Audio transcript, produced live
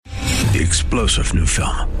The explosive new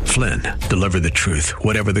film, Flynn, deliver the truth,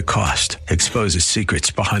 whatever the cost, exposes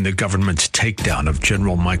secrets behind the government's takedown of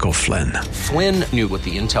General Michael Flynn. Flynn knew what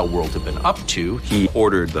the intel world had been up to. He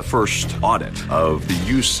ordered the first audit of the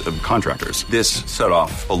use of contractors. This set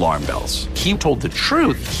off alarm bells. He told the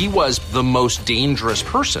truth. He was the most dangerous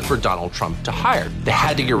person for Donald Trump to hire. They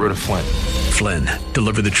had to get rid of Flynn. Flynn,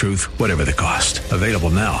 deliver the truth, whatever the cost. Available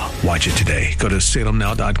now. Watch it today. Go to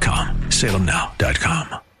salemnow.com.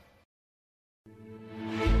 salemnow.com.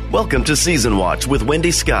 Welcome to Season Watch with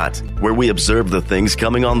Wendy Scott, where we observe the things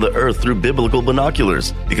coming on the earth through biblical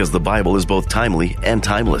binoculars, because the Bible is both timely and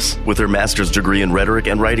timeless. With her master's degree in rhetoric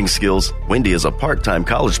and writing skills, Wendy is a part-time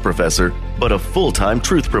college professor, but a full-time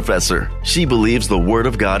truth professor. She believes the Word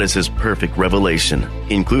of God is His perfect revelation,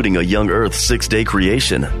 including a young earth's 6-day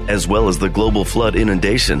creation, as well as the global flood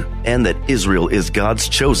inundation, and that Israel is God's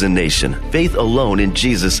chosen nation. Faith alone in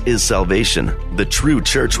Jesus is salvation. The true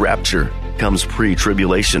church rapture comes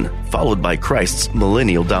pre-tribulation, followed by Christ's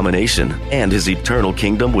millennial domination and His eternal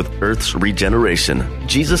kingdom with earth's regeneration.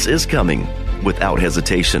 Jesus is coming without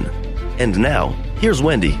hesitation. And now, here's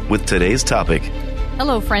Wendy with today's topic.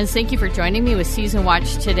 Hello, friends. Thank you for joining me with Season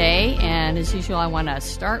Watch today. And as usual, I want to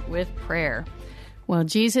start with prayer. Well,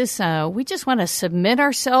 Jesus, we just want to submit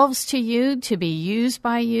ourselves to you, to be used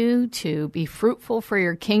by you, to be fruitful for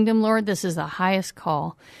your kingdom, Lord. This is the highest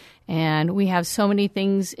call. And we have so many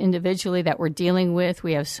things individually that we're dealing with.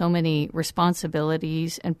 We have so many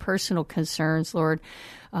responsibilities and personal concerns, Lord.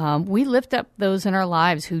 We lift up those in our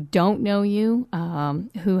lives who don't know you,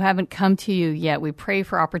 who haven't come to you yet. We pray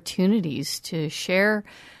for opportunities to share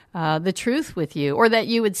the truth with you, or that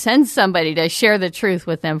you would send somebody to share the truth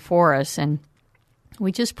with them for us. And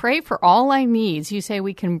we just pray for all our needs. You say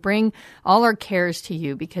we can bring all our cares to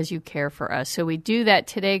you because you care for us. So we do that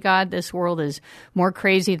today, God. This world is more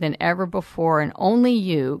crazy than ever before, and only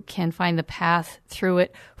you can find the path through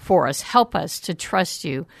it for us. Help us to trust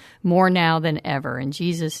you more now than ever. In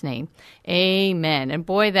Jesus' name, amen. And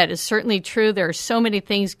boy, that is certainly true. There are so many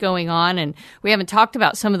things going on, and we haven't talked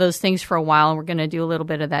about some of those things for a while, and we're going to do a little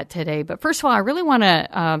bit of that today. But first of all, I really want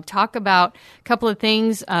to talk about a couple of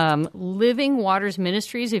things. Living Waters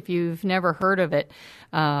Ministries, if you've never heard of it,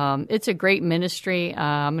 it's a great ministry.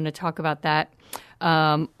 I'm going to talk about that.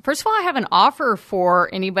 First of all, I have an offer for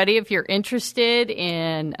anybody if you're interested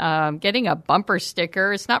in getting a bumper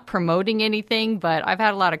sticker. It's not promoting anything, but I've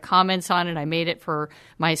had a lot of comments on it. I made it for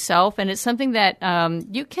myself, and it's something that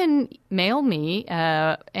you can mail me,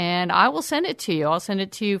 and I will send it to you. I'll send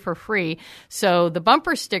it to you for free. So the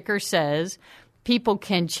bumper sticker says, people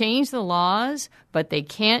can change the laws, but they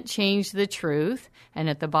can't change the truth. And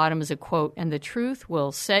at the bottom is a quote, and the truth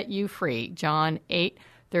will set you free. John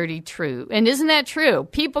 8:30, true. And isn't that true?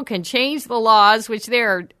 People can change the laws, which they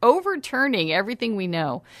are overturning everything we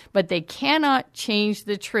know, but they cannot change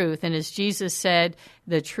the truth. And as Jesus said,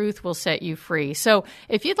 the truth will set you free. So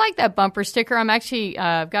if you'd like that bumper sticker, I'm actually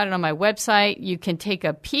I've got it on my website. You can take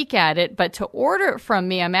a peek at it. But to order it from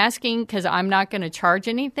me, I'm asking, because I'm not going to charge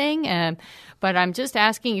anything, but I'm just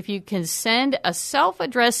asking if you can send a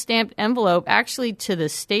self-addressed stamped envelope actually to the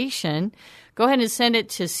station. Go ahead and send it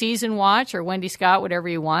to Season Watch or Wendy Scott, whatever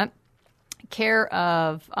you want, care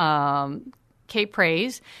of Kate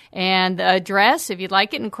Praise. And the address, if you'd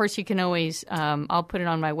like it, and of course you can always, I'll put it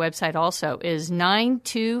on my website also, is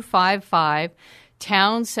 9255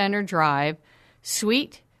 Town Center Drive,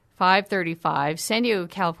 Suite 535, San Diego,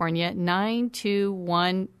 California,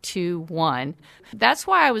 92121. That's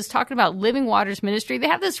why I was talking about Living Waters Ministry. They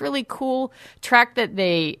have this really cool tract that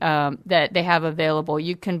they have available.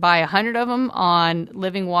 You can buy 100 of them on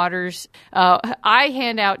Living Waters. I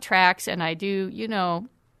hand out tracts, and I do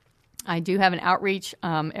have an outreach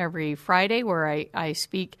every Friday where I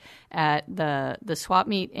speak at the swap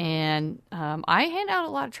meet, and I hand out a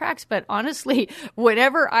lot of tracts. But honestly,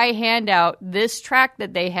 whenever I hand out this tract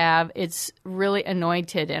that they have, it's really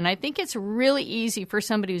anointed. And I think it's really easy for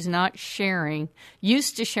somebody who's not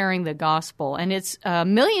used to sharing the gospel. And it's a $1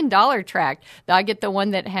 million tract. I get the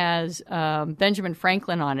one that has Benjamin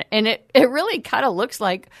Franklin on it. And it really kind of looks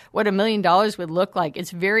like what $1 million would look like.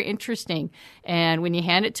 It's very interesting. And when you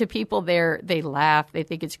hand it to people, they laugh. They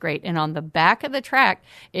think it's great. And on the back of the tract,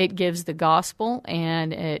 it gives the gospel,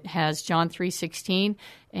 and it has John 3:16.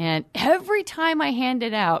 And every time I hand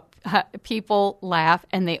it out, people laugh,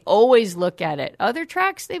 and they always look at it. Other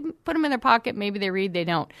tracts, they put them in their pocket. Maybe they read, they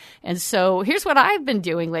don't. And so here's what I've been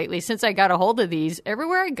doing lately since I got a hold of these.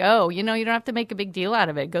 Everywhere I go, you don't have to make a big deal out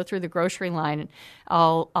of it. Go through the grocery line, and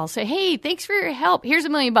I'll say, hey, thanks for your help. Here's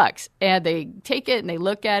 $1 million. And they take it, and they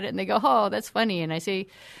look at it, and they go, oh, that's funny. And I say,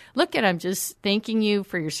 look at, I'm just thanking you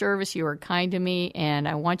for your service. You are kind to me, and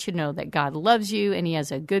I want you to know that God loves you and he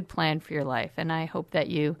has a good plan for your life. And I hope that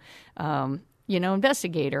you,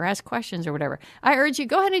 investigate or ask questions or whatever. I urge you,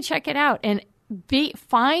 go ahead and check it out and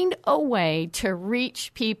find a way to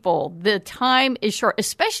reach people. The time is short,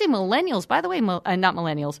 especially millennials. By the way, not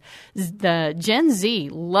millennials. The Gen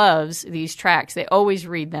Z loves these tracts. They always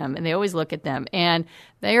read them and they always look at them. And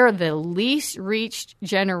they are the least reached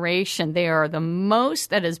generation. They are the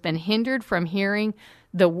most that has been hindered from hearing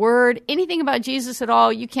the word, anything about Jesus at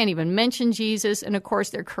all. You can't even mention Jesus. And of course,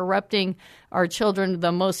 they're corrupting our children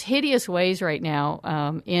the most hideous ways right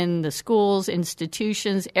now in the schools,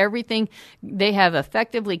 institutions, everything. They have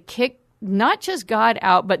effectively kicked not just God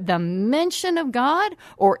out, but the mention of God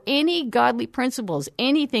or any godly principles,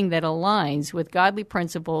 anything that aligns with godly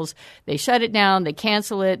principles. They shut it down, they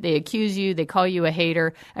cancel it, they accuse you, they call you a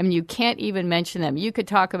hater. I mean, you can't even mention them. You could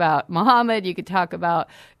talk about Muhammad, you could talk about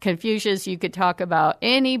Confucius, you could talk about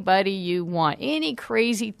anybody you want, any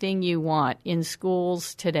crazy thing you want in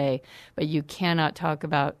schools today, but you cannot talk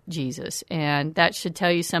about Jesus. And that should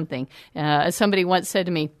tell you something. As somebody once said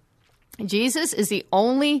to me, Jesus is the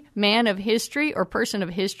only man of history or person of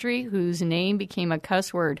history whose name became a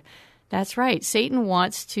cuss word. That's right. Satan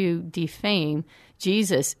wants to defame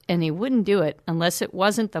Jesus, and he wouldn't do it unless it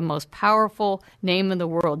wasn't the most powerful name in the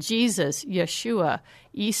world. Jesus, Yeshua,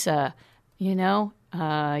 Isa,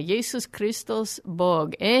 Jesus Christos,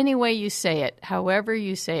 Bog. Any way you say it, however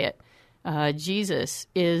you say it, Jesus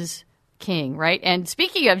is King, right? And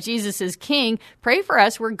speaking of Jesus as King, pray for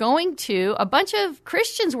us. We're going to, a bunch of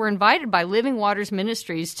Christians were invited by Living Waters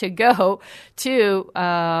Ministries to go to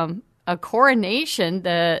a coronation.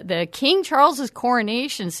 The King Charles's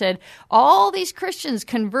coronation said all these Christians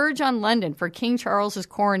converge on London for King Charles's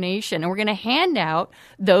coronation. And we're going to hand out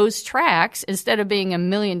those tracts. Instead of being $1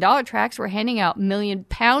 million tracts, we're handing out £1 million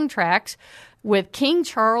tracts with King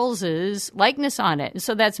Charles's likeness on it. And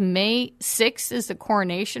so that's May 6th is the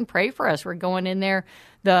coronation. Pray for us. We're going in there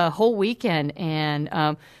the whole weekend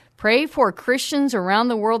and pray for Christians around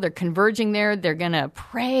the world. They're converging there. They're going to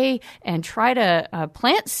pray and try to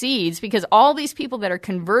plant seeds because all these people that are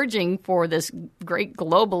converging for this great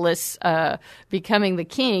globalist becoming the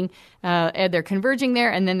king, they're converging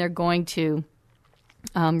there and then they're going to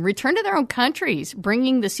return to their own countries,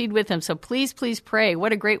 bringing the seed with them. So please, please pray.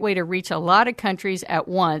 What a great way to reach a lot of countries at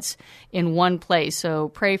once in one place. So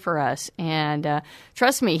pray for us. And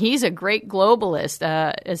trust me, he's a great globalist.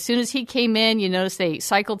 As soon as he came in, you notice they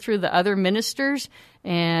cycled through the other ministers.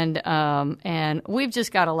 And we've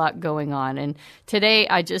just got a lot going on. And today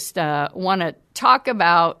I just want to talk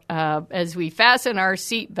about, as we fasten our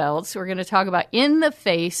seatbelts, we're going to talk about in the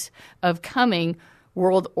face of coming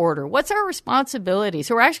world order. What's our responsibility?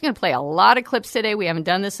 So we're actually going to play a lot of clips today. We haven't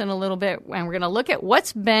done this in a little bit, and we're going to look at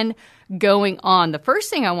what's been going on. The first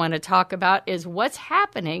thing I want to talk about is what's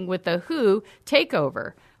happening with the WHO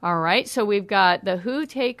takeover. All right, so we've got the WHO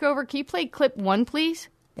takeover. Can you play clip 1, please?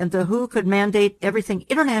 And the WHO could mandate everything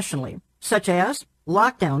internationally, such as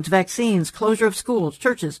lockdowns, vaccines, closure of schools,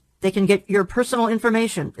 churches. They can get your personal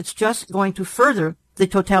information. It's just going to further the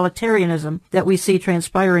totalitarianism that we see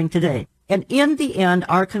transpiring today. And in the end,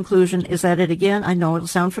 our conclusion is that I know it'll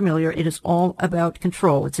sound familiar, it is all about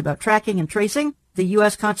control. It's about tracking and tracing. The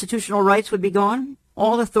U.S. constitutional rights would be gone.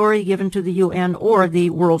 All authority given to the UN or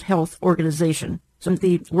the World Health Organization. So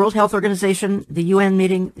the World Health Organization, the UN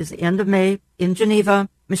meeting is the end of May in Geneva.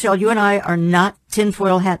 Michelle, you and I are not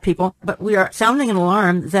tinfoil hat people, but we are sounding an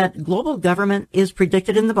alarm that global government is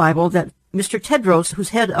predicted in the Bible, that Mr. Tedros, who's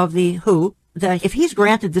head of the WHO, that if he's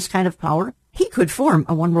granted this kind of power, he could form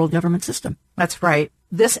a one world government system. That's right.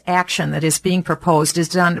 This action that is being proposed is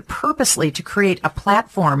done purposely to create a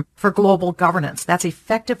platform for global governance. That's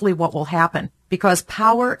effectively what will happen because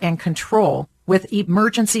power and control with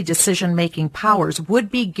emergency decision-making powers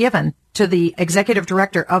would be given to the executive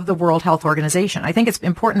director of the World Health Organization. I think it's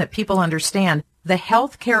important that people understand the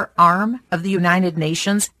healthcare arm of the United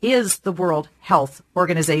Nations is the World Health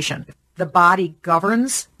Organization. The body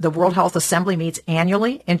governs. The World Health Assembly meets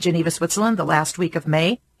annually in Geneva, Switzerland, the last week of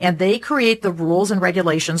May, and they create the rules and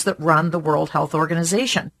regulations that run the World Health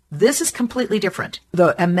Organization. This is completely different.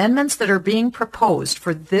 The amendments that are being proposed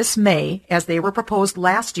for this May, as they were proposed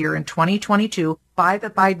last year in 2022 by the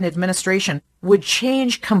Biden administration, would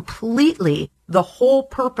change completely the whole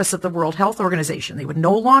purpose of the World Health Organization. They would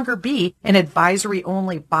no longer be an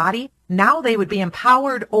advisory-only body. Now they would be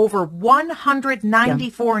empowered over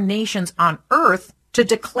 194 nations on Earth to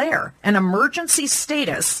declare an emergency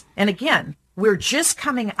status. And again, we're just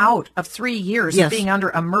coming out of 3 years of being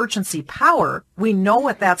under emergency power. We know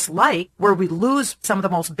what that's like, where we lose some of the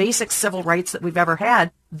most basic civil rights that we've ever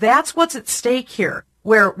had. That's what's at stake here,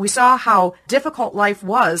 where we saw how difficult life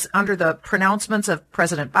was under the pronouncements of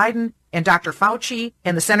President Biden and Dr. Fauci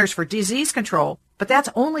and the Centers for Disease Control. But that's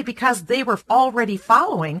only because they were already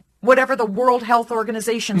following whatever the World Health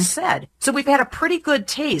Organization said. So we've had a pretty good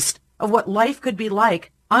taste of what life could be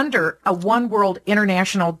like under a one world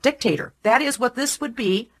international dictator. That is what this would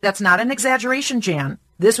be. That's not an exaggeration, Jan.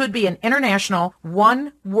 This would be an international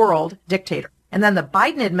one world dictator. And then the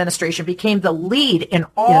Biden administration became the lead in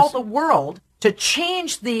all the world to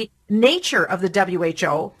change the nature of the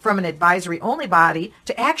WHO from an advisory-only body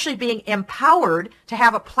to actually being empowered to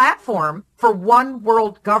have a platform for one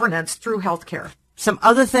world governance through healthcare. Some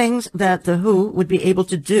other things that the WHO would be able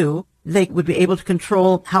to do, they would be able to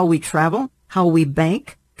control how we travel, how we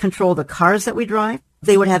bank, control the cars that we drive.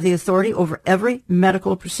 They would have the authority over every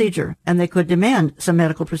medical procedure, and they could demand some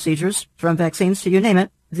medical procedures, from vaccines to you name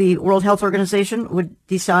it. The World Health Organization would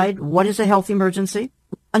decide what is a health emergency.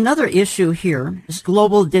 Another issue here is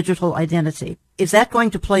global digital identity. Is that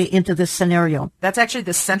going to play into this scenario? That's actually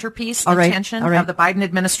the centerpiece All right. intention of the Biden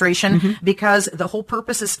administration, because the whole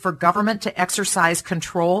purpose is for government to exercise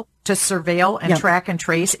control, to surveil and track and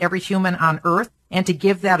trace every human on Earth, and to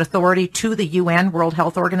give that authority to the UN, World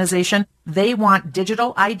Health Organization. They want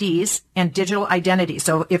digital IDs and digital identity.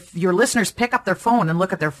 So if your listeners pick up their phone and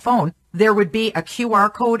look at their phone, there would be a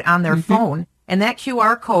QR code on their phone. And that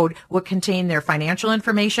QR code would contain their financial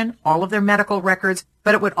information, all of their medical records,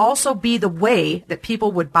 but it would also be the way that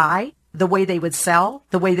people would buy, the way they would sell,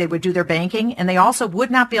 the way they would do their banking, and they also would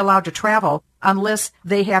not be allowed to travel unless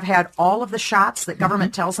they have had all of the shots that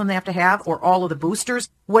government tells them they have to have, or all of the boosters.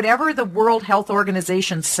 Whatever the World Health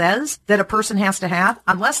Organization says that a person has to have,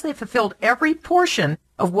 unless they've fulfilled every portion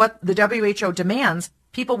of what the WHO demands,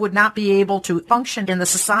 people would not be able to function in the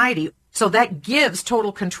society. So that gives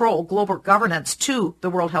total control, global governance, to the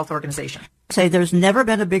World Health Organization. Say there's never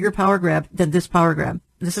been a bigger power grab than this power grab.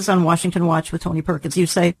 This is on Washington Watch with Tony Perkins. You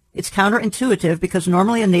say it's counterintuitive because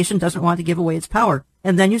normally a nation doesn't want to give away its power.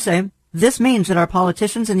 And then you say this means that our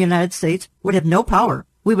politicians in the United States would have no power.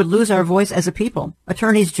 We would lose our voice as a people.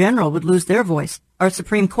 Attorneys general would lose their voice. Our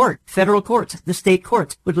Supreme Court, federal courts, the state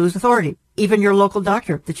courts would lose authority. Even your local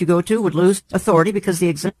doctor that you go to would lose authority because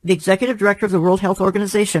the executive director of the World Health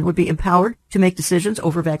Organization would be empowered to make decisions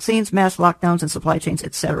over vaccines, mass lockdowns, and supply chains,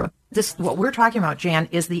 etc. This, what we're talking about, Jan,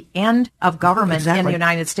 is the end of government in the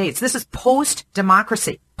United States. This is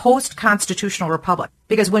post-democracy, post-constitutional republic.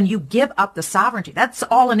 Because when you give up the sovereignty, that's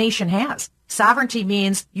all a nation has. Sovereignty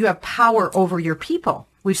means you have power over your people.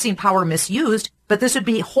 We've seen power misused, but this would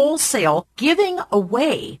be wholesale giving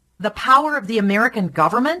away the power of the American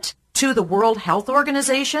government to the World Health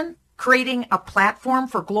Organization, creating a platform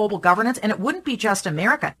for global governance. And it wouldn't be just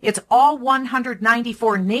America. It's all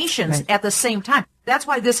 194 nations at the same time. That's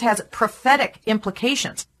why this has prophetic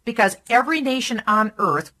implications, because every nation on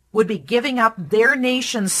earth would be giving up their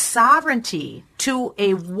nation's sovereignty to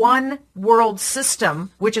a one world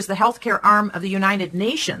system, which is the healthcare arm of the United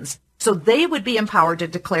Nations. So they would be empowered to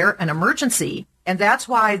declare an emergency. And that's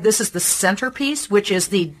why this is the centerpiece, which is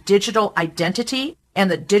the digital identity and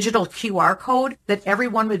the digital QR code that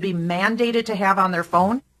everyone would be mandated to have on their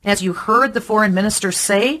phone. As you heard the foreign minister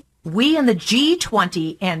say, we in the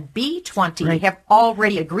G20 and B20 have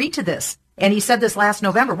already agreed to this. And he said this last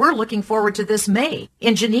November. We're looking forward to this May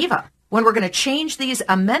in Geneva, when we're going to change these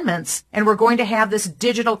amendments and we're going to have this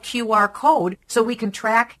digital QR code so we can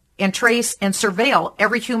track and trace and surveil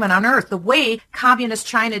every human on earth the way communist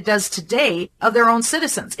China does today of their own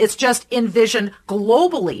citizens. It's just envisioned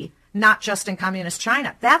globally, not just in communist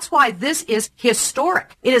China. That's why this is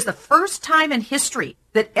historic. It is the first time in history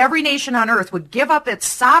that every nation on earth would give up its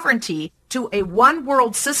sovereignty to a one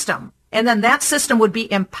world system. And then that system would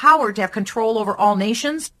be empowered to have control over all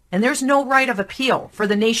nations. And there's no right of appeal for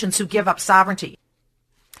the nations who give up sovereignty.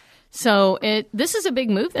 So this is a big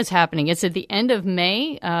move that's happening. It's at the end of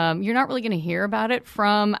May. You're not really going to hear about it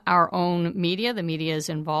from our own media. The media is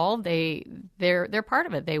involved. They're part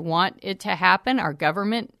of it. They want it to happen. Our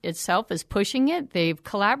government itself is pushing it. They've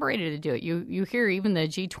collaborated to do it. You hear even the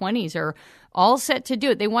G20s are all set to do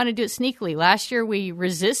it. They want to do it sneakily. Last year we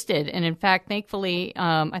resisted, and in fact, thankfully,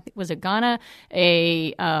 I think was it Ghana,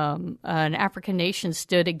 an African nation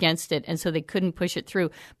stood against it, and so they couldn't push it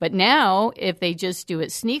through. But now, if they just do it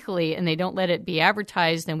sneakily and they don't let it be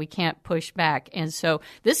advertised, then we can't push back. And so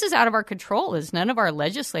this is out of our control, as none of our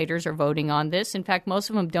legislators are voting on this. In fact, most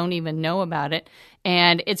of them don't even know about it.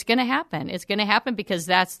 And it's going to happen. It's going to happen because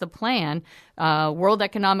that's the plan. World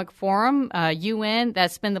Economic Forum, UN,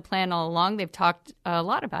 that's been the plan all along. They've talked a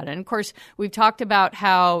lot about it. And, of course, we've talked about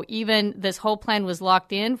how even this whole plan was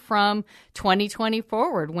locked in from 2020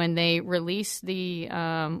 forward when they released the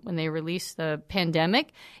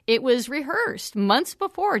pandemic. It was rehearsed months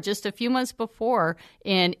before, just a few months before,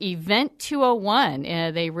 in Event 201.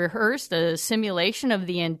 They rehearsed a simulation of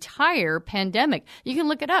the entire pandemic. You can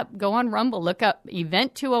look it up. Go on Rumble, look up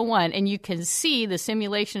Event 201, and you can see the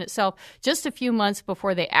simulation itself just a few months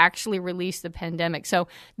before they actually released the pandemic. So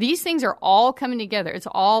these things are all coming together. It's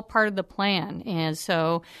all part of the plan. And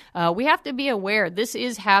so we have to be aware this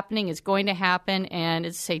is happening. It's going to happen, and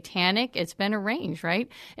it's satanic. It's been arranged, right?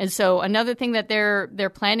 And so another thing that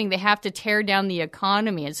they're planning, they have to tear down the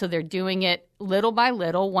economy. And so they're doing it little by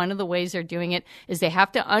little. One of the ways they're doing it is they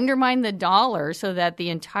have to undermine the dollar so that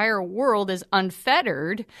the entire world is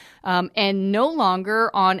unfettered and no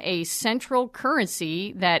longer on a central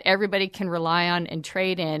currency that everybody can rely on and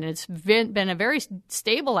trade in. And it's been a very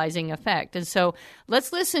stabilizing effect. And so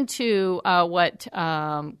let's listen to what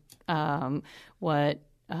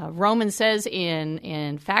Roman says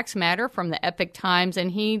in Facts Matter from the Epoch Times, and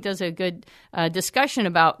he does a good discussion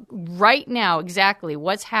about right now exactly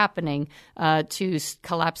what's happening to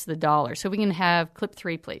collapse the dollar. So we can have clip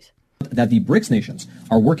 3, please. That the BRICS nations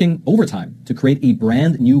are working overtime to create a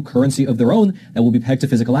brand new currency of their own that will be pegged to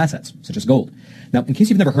physical assets, such as gold. Now, in case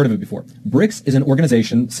you've never heard of it before, BRICS is an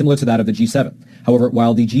organization similar to that of the G7. However,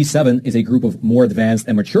 while the G7 is a group of more advanced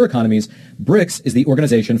and mature economies, BRICS is the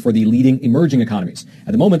organization for the leading emerging economies.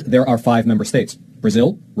 At the moment, there are 5 member states: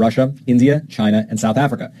 Brazil, Russia, India, China, and South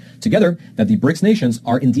Africa. Together, that the BRICS nations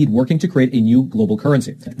are indeed working to create a new global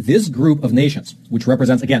currency. This group of nations, which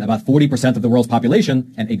represents, again, about 40% of the world's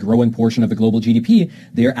population and a growing portion of the global GDP,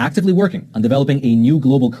 they are actively working on developing a new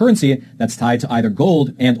global currency that's tied to either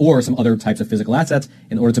gold and or some other types of physical assets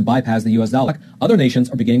in order to bypass the US dollar. Other nations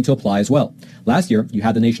are beginning to apply as well. Last year, you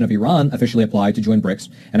had the nation of Iran officially apply to join BRICS,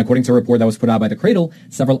 and according to a report that was put out by the Cradle,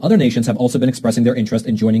 several other nations have also been expressing their interest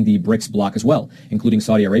in joining the BRICS bloc as well, including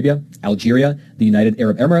Saudi Arabia, Algeria, the United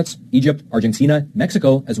Arab Emirates, Egypt, Argentina,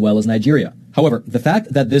 Mexico, as well as Nigeria. However, the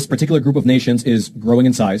fact that this particular group of nations is growing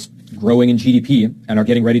in size, growing in GDP, and are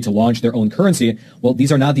getting ready to launch their own currency, well,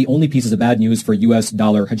 these are not the only pieces of bad news for U.S.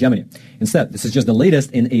 dollar hegemony. Instead, this is just the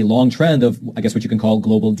latest in a long trend of, I guess, what you can call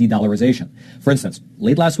global de-dollarization. For instance,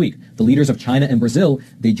 late last week, the leaders of China and Brazil,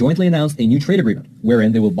 they jointly announced a new trade agreement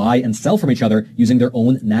wherein they will buy and sell from each other using their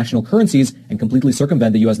own national currencies and completely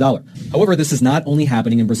circumvent the U.S. dollar. However, this is not only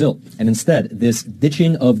happening in Brazil, and instead, this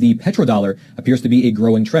ditching of the petrodollar appears to be a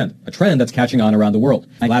growing trend, a trend that's catching on around the world.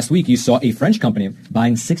 Last week, you saw a French company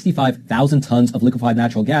buying 65,000 tons of liquefied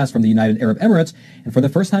natural gas from the United Arab Emirates, and for the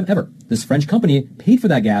first time ever, this French company paid for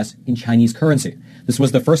that gas in Chinese currency. This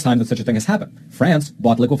was the first time that such a thing has happened. France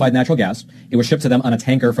bought liquefied natural gas, it was shipped to them on a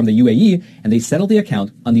tanker from the UAE, and they settled the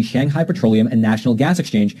account on the Shanghai Petroleum and National Gas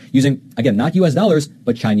Exchange using, again, not US dollars,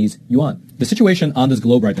 but Chinese yuan. The situation on this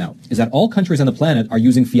globe right now is that all countries on the planet are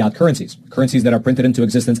using fiat currencies, currencies that are printed into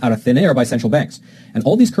existence out of thin air by central banks. And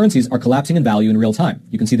all these currencies are collapsing in value in real time.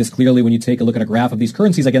 You can see this clearly when you take a look at a graph of these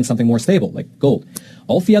currencies against something more stable, like gold.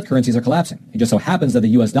 All fiat currencies are collapsing. It just so happens that the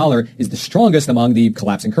US dollar is the strongest among the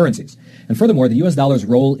collapsing currencies. And furthermore, the US dollar's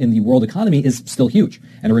role in the world economy is still huge,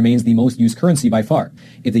 and it remains the most used currency by far.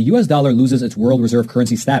 If the US dollar loses its world reserve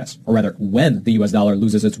currency status, or rather, when the US dollar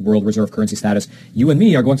loses its world reserve currency status, you and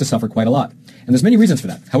me are going to suffer quite a lot. And there's many reasons for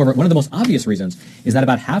that. However, one of the most obvious reasons is that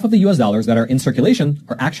about half of the US dollars that are in circulation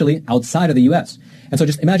are actually outside of the US. And so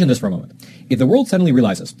just imagine this for a moment. If the world suddenly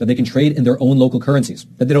realizes that they can trade in their own local currencies,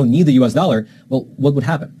 that they don't need the US dollar, well, what would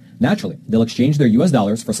happen? Naturally, they'll exchange their US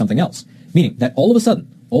dollars for something else. Meaning that all of a sudden,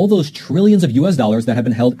 all those trillions of US dollars that have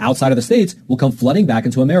been held outside of the States will come flooding back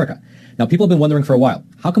into America. Now, people have been wondering for a while,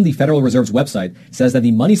 how come the Federal Reserve's website says that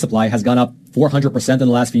the money supply has gone up 400% in the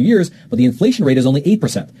last few years, but the inflation rate is only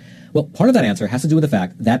 8%? Well, part of that answer has to do with the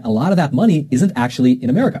fact that a lot of that money isn't actually in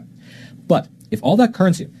America. But if all that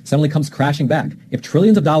currency suddenly comes crashing back, if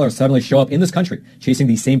trillions of dollars suddenly show up in this country chasing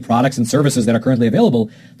these same products and services that are currently available,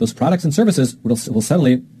 those products and services will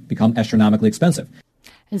suddenly become astronomically expensive.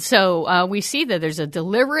 And so we see that there's a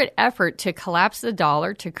deliberate effort to collapse the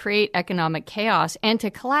dollar, to create economic chaos, and to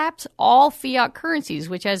collapse all fiat currencies,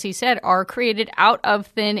 which, as he said, are created out of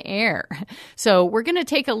thin air. So we're going to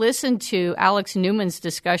take a listen to Alex Newman's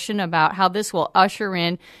discussion about how this will usher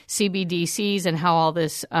in CBDCs and how all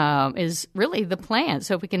this is really the plan.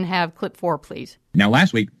 So if we can have clip 4, please. Now,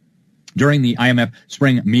 last week, During the IMF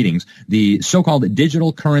spring meetings, the so-called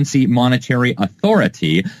Digital Currency Monetary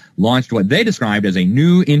Authority launched what they described as a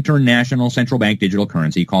new international central bank digital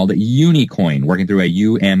currency called Unicoin, working through a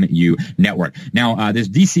UMU network. Now, this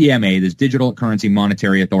DCMA, this Digital Currency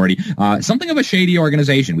Monetary Authority, something of a shady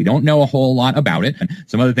organization. We don't know a whole lot about it and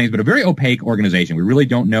some other things, but a very opaque organization. We really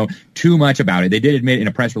don't know too much about it. They did admit in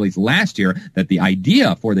a press release last year that the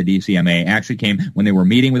idea for the DCMA actually came when they were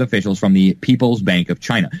meeting with officials from the People's Bank of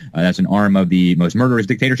China. That's an arm of the most murderous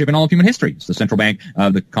dictatorship in all of human history. It's the central bank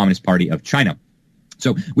of the Communist Party of China.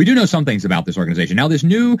 So we do know some things about this organization. Now, this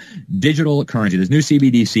new digital currency, this new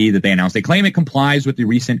CBDC that they announced, they claim it complies with the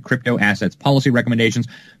recent crypto assets policy recommendations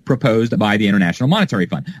proposed by the International Monetary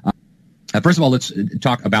Fund. First of all, let's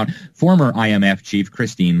talk about former IMF chief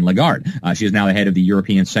Christine Lagarde. She is now the head of the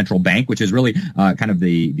European Central Bank, which is really kind of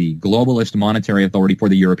the globalist monetary authority for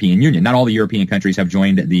the European Union. Not all the European countries have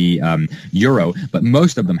joined the euro, but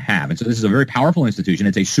most of them have. And so this is a very powerful institution.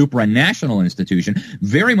 It's a supranational institution,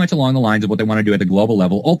 very much along the lines of what they want to do at the global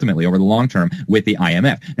level, ultimately, over the long term, with the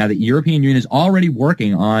IMF. Now, the European Union is already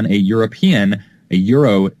working on a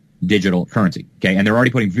euro digital currency, okay? And they're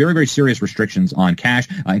already putting very, very serious restrictions on cash,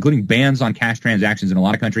 including bans on cash transactions in a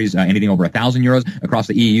lot of countries. Anything over 1,000 euros across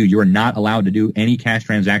the EU, you are not allowed to do any cash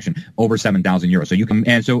transaction over 7,000 euros. So you can,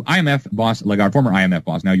 and so IMF boss Lagarde, former IMF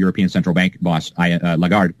boss, now European Central Bank boss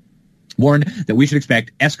Lagarde, warned that we should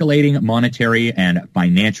expect escalating monetary and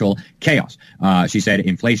financial chaos. She said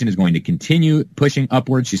inflation is going to continue pushing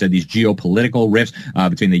upwards. She said these geopolitical rifts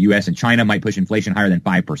between the U.S. and China might push inflation higher than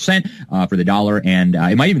 5% for the dollar, and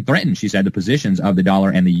it might even threaten, she said, the positions of the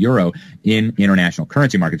dollar and the euro in international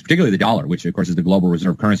currency markets, particularly the dollar, which, of course, is the global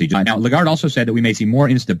reserve currency. Now, Lagarde also said that we may see more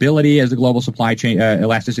instability as the global supply chain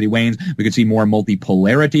elasticity wanes. We could see more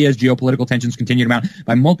multipolarity as geopolitical tensions continue to mount.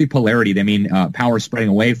 By multipolarity, they mean power spreading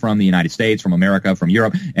away from the United States, from America, from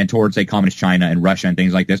Europe, and towards, say, communist China and Russia and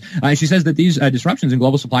things like this. And she says that these disruptions in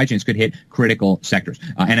global supply chains could hit critical sectors.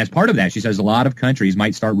 And as part of that, she says a lot of countries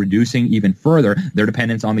might start reducing even further their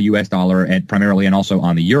dependence on the U.S. dollar and primarily and also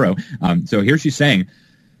on the euro. So here she's saying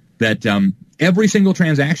that every single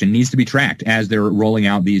transaction needs to be tracked as they're rolling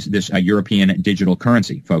out this European digital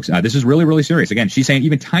currency, folks. This is really, really serious. Again, she's saying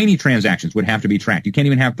even tiny transactions would have to be tracked. You can't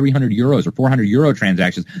even have 300 euros or 400 euro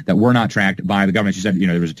transactions that were not tracked by the government. She said,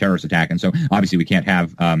 there was a terrorist attack, and so obviously we can't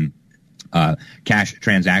have cash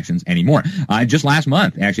transactions anymore. Just last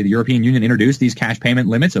month, actually, the European Union introduced these cash payment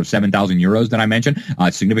limits of 7,000 euros that I mentioned.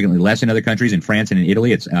 It's significantly less in other countries. In France and in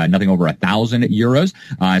Italy, it's nothing over 1,000 euros.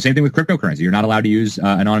 Same thing with cryptocurrency. You're not allowed to use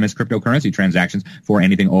anonymous cryptocurrency transactions for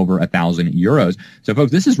anything over 1,000 euros. So,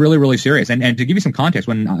 folks, this is really, really serious. And to give you some context,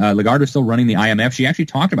 when Lagarde was still running the IMF, she actually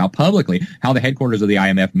talked about publicly how the headquarters of the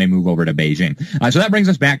IMF may move over to Beijing. So that brings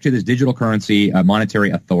us back to this Digital Currency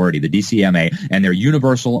Monetary Authority, the DCMA, and their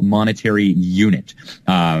Universal Monetary Unit.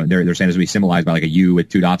 They're saying this will be symbolized by like a U with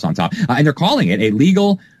 2 dots on top. And they're calling it a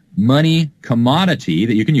legal money commodity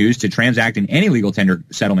that you can use to transact in any legal tender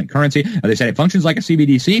settlement currency. They said it functions like a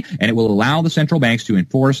CBDC, and it will allow the central banks to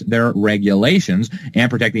enforce their regulations and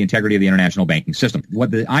protect the integrity of the international banking system.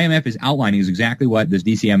 What the IMF is outlining is exactly what this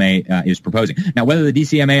DCMA is proposing. Now, whether the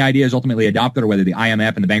DCMA idea is ultimately adopted or whether the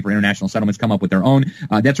IMF and the Bank for International Settlements come up with their own,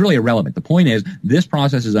 that's really irrelevant. The point is, this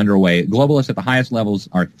process is underway. Globalists at the highest levels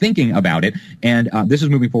are thinking about it, and this is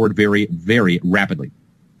moving forward very, very rapidly.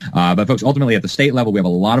 But folks, ultimately at the state level, we have a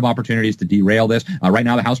lot of opportunities to derail this. Right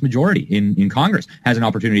now, the House majority in Congress has an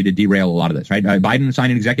opportunity to derail a lot of this, right? Biden signed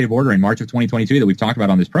an executive order in March of 2022 that we've talked about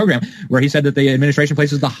on this program, where he said that the administration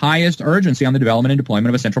places the highest urgency on the development and deployment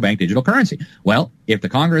of a central bank digital currency. Well, if the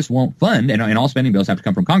Congress won't fund, and all spending bills have to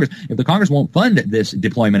come from Congress, if the Congress won't fund this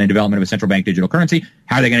deployment and development of a central bank digital currency,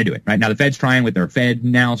 how are they going to do it, right? Now, the Fed's trying with their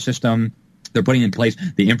FedNow system. They're putting in place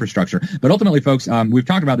the infrastructure. But ultimately, folks, we've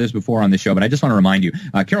talked about this before on this show, but I just want to remind you,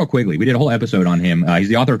 Carroll Quigley, we did a whole episode on him. He's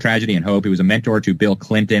the author of Tragedy and Hope. He was a mentor to Bill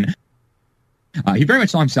Clinton. He very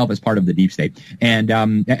much saw himself as part of the deep state. And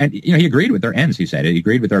he agreed with their ends, he said. He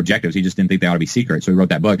agreed with their objectives. He just didn't think they ought to be secret, so he wrote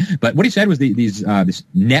that book. But what he said was this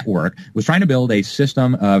network was trying to build a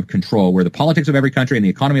system of control where the politics of every country and the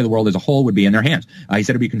economy of the world as a whole would be in their hands. He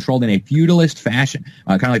said it would be controlled in a feudalist fashion,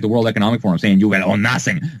 kind of like the World Economic Forum saying you will own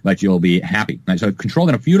nothing, but you'll be happy. Right? So controlled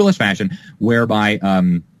in a feudalist fashion whereby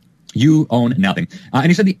You own nothing. And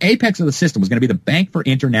he said the apex of the system was going to be the Bank for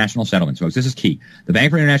International Settlements, folks. This is key. The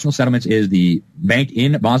Bank for International Settlements is the bank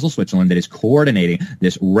in Basel, Switzerland that is coordinating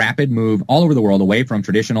this rapid move all over the world away from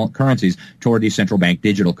traditional currencies toward these central bank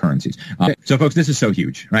digital currencies. So, folks, this is so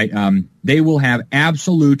huge, right? They will have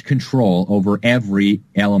absolute control over every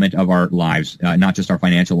element of our lives, not just our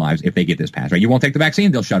financial lives, if they get this passed, right? You won't take the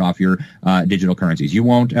vaccine, they'll shut off your digital currencies. You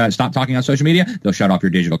won't stop talking on social media, they'll shut off your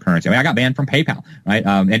digital currency. I mean, I got banned from PayPal, right?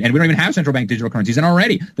 And we don't even have central bank digital currencies, and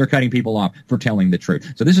already they're cutting people off for telling the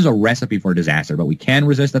truth. So this is a recipe for disaster, but we can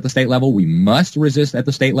resist at the state level. We must resist at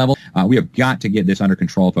the state level. We have got to get this under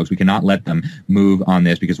control, folks. We cannot let them move on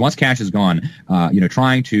this, because once cash is gone,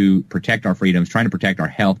 trying to protect our freedoms, trying to protect our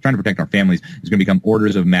health, trying to protect our families is going to become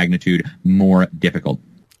orders of magnitude more difficult.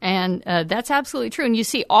 And that's absolutely true. And you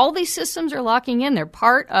see, all these systems are locking in. They're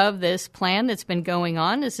part of this plan that's been going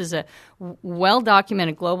on. This is a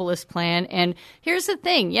well-documented globalist plan. And here's the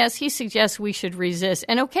thing. Yes, he suggests we should resist.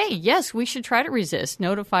 And okay, yes, we should try to resist,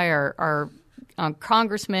 notify our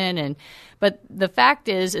congressmen. But the fact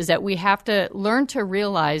is that we have to learn to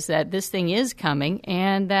realize that this thing is coming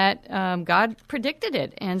and that God predicted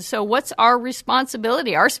it. And so what's our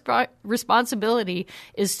responsibility? Our responsibility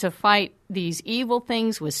is to fight these evil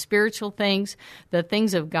things with spiritual things, the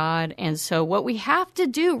things of God. And so what we have to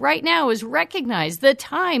do right now is recognize the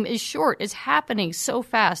time is short. It's happening so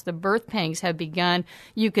fast. The birth pangs have begun.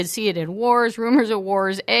 You could see it in wars, rumors of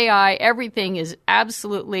wars, AI. Everything is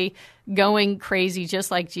absolutely going crazy, just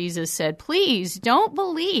like Jesus said. Please don't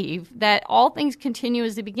believe that all things continue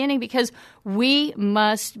as the beginning, because we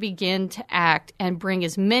must begin to act and bring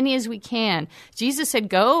as many as we can. Jesus said,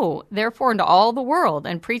 go, therefore, into all the world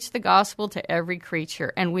and preach the gospel to every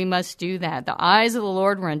creature. And we must do that. The eyes of the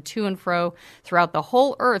Lord run to and fro throughout the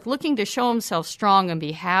whole earth, looking to show himself strong on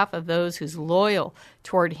behalf of those who's loyal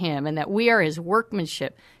toward him, and that we are his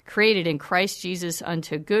workmanship, created in Christ Jesus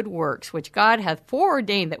unto good works, which God hath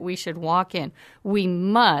foreordained that we should walk in. We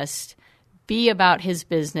must be about his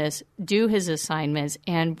business, do his assignments,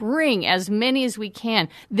 and bring as many as we can.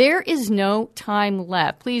 There is no time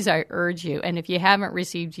left. Please, I urge you. And if you haven't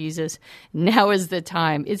received Jesus, now is the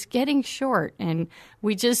time. It's getting short. And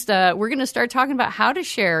we're going to start talking about how to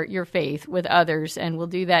share your faith with others. And we'll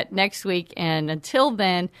do that next week. And until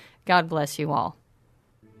then, God bless you all.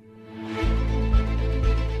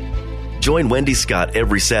 Join Wendy Scott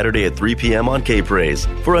every Saturday at 3 p.m. on K-Praise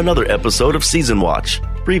for another episode of Season Watch.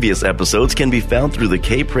 Previous episodes can be found through the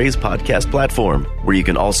K-Praise podcast platform, where you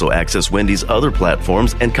can also access Wendy's other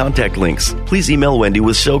platforms and contact links. Please email Wendy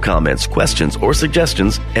with show comments, questions, or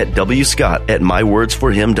suggestions at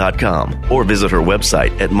wscott@mywordsforhim.com, or visit her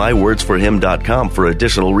website at mywordsforhim.com for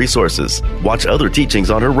additional resources. Watch other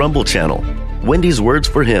teachings on her Rumble channel. Wendy's Words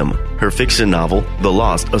for Him, her fiction novel, The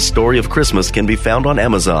Lost, A Story of Christmas, can be found on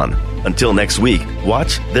Amazon. Until next week,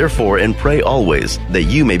 watch, therefore, and pray always that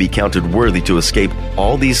you may be counted worthy to escape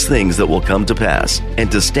all these things that will come to pass,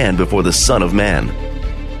 and to stand before the Son of Man.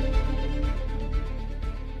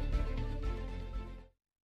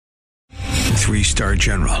 Three-star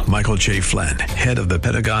General Michael J. Flynn, head of the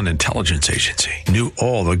Pentagon Intelligence Agency, knew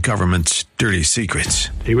all the government's dirty secrets.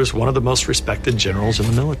 He was one of the most respected generals in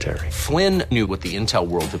the military. Flynn knew what the intel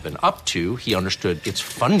world had been up to. He understood its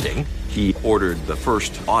funding. He ordered the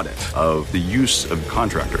first audit of the use of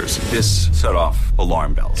contractors. This set off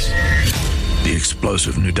alarm bells. The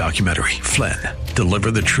explosive new documentary, Flynn,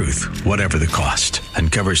 Deliver the Truth, Whatever the Cost,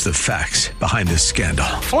 uncovers the facts behind this scandal.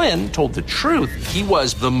 Flynn told the truth. He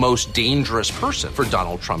was the most dangerous person for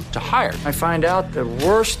Donald Trump to hire. I find out the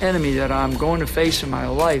worst enemy that I'm going to face in my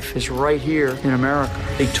life is right here in America.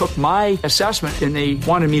 They took my assessment and they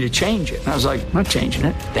wanted me to change it. And I was like, I'm not changing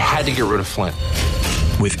it. They had to get rid of Flynn.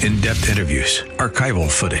 With in-depth interviews, archival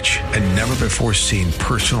footage, and never-before-seen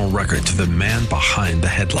personal records of the man behind the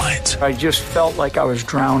headlines. I just felt like I was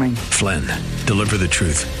drowning. Flynn, Deliver the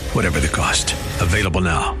Truth, Whatever the Cost. Available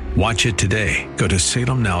now. Watch it today. Go to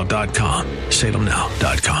salemnow.com.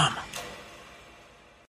 salemnow.com.